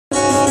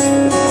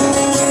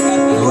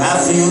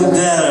feel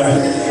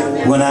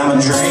better when I'm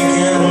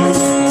drinking.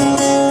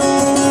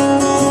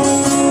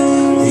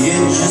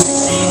 It just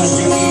seems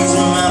to ease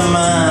my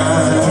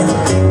mind.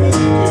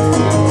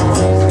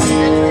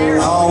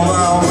 All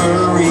my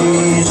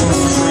worries and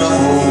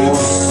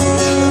troubles,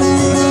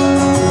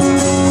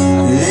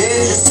 they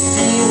just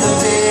seem to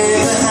fade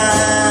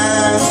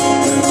behind.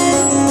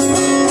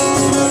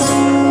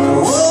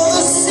 Oh,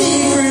 the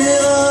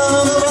secret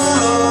of the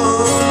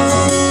bottle,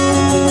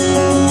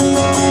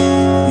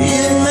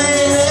 it may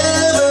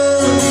never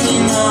be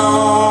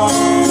known.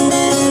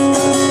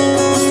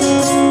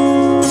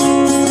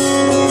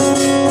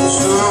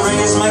 So I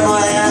raise my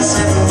glass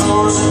and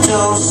propose a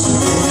toast.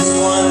 This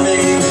one,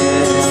 baby,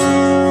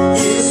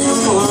 is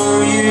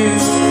for you.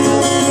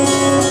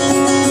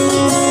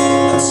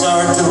 I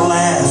start to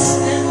laugh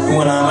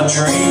when I'm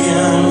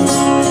drinking.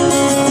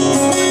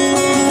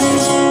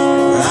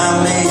 I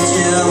may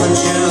tell a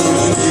joke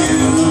or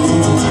two.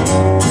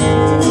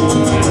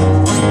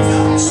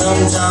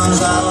 Sometimes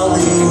I'll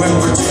even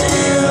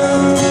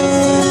pretend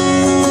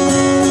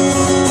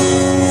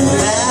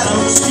that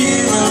I'm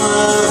still in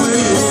love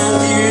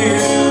with you.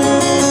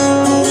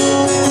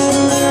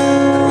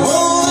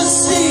 Oh, the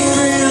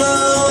secret of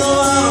the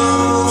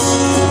bottle,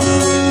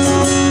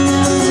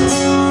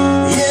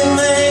 it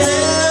may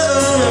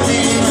never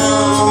be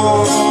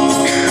known.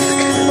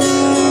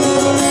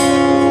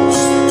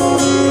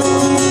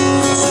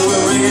 So I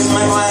raise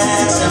my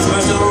glass and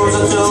propose a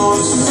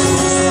toast.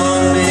 This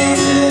one,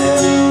 baby,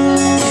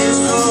 is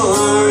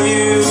for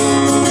you.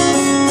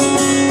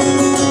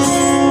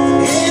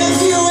 If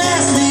you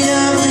ask me, I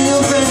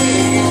feel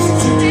great.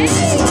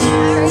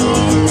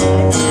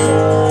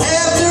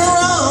 After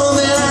all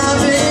that I've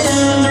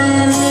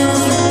been through,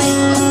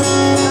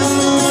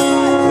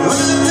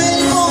 would have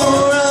paid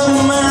more of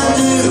my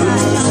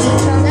dues.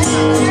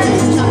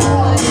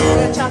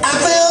 I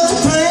felt the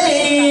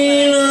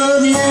pain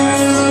of you.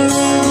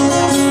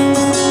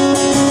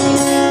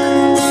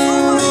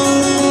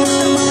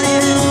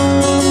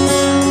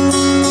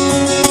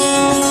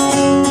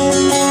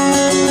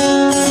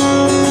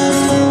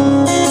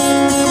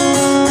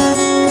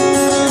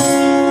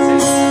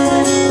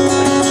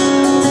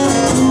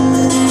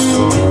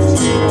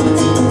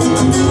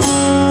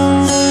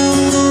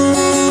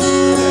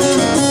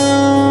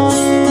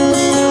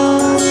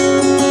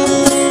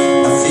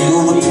 I feel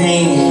the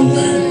pain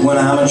when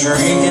I'm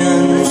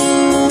drinking.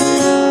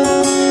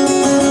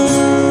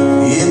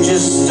 It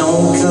just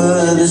don't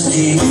cut as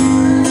deep.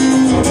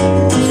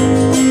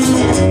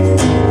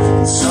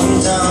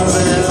 Sometimes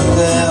I live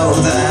there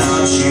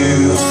without you.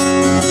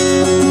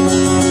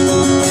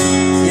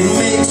 It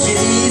makes it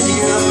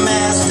easier to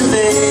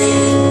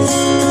masturbate.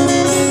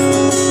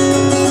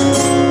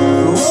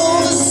 Oh,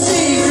 the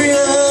secret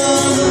of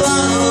the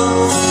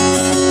bottle,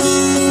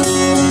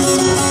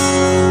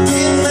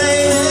 it may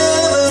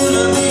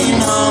never be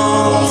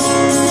known.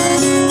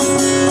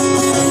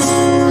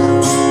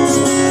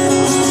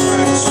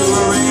 So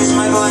I raise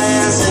my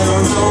glass and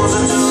propose a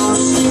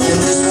toast. And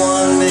this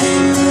one, baby,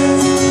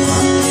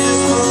 is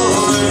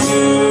for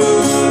you.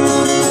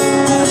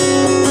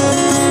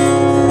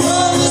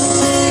 Oh, the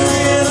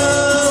secret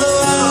of the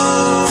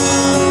bottle,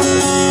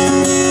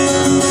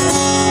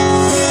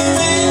 it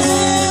may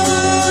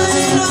never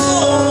be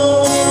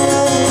known.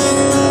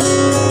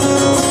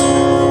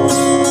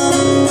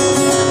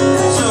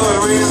 So I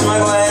raise my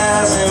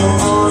glass and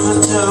propose a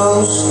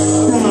toast.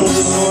 And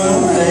this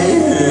one,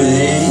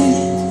 baby,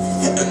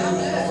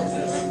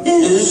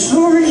 it is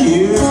for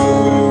you.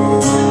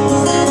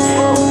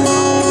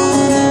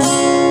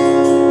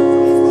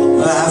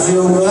 I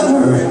feel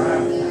better.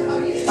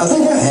 I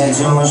think I had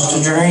too much to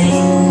drink.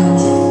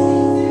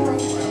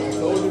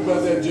 Told you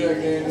about that Jack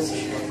Daniels.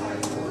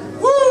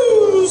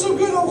 Woo! Some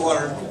good old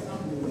water.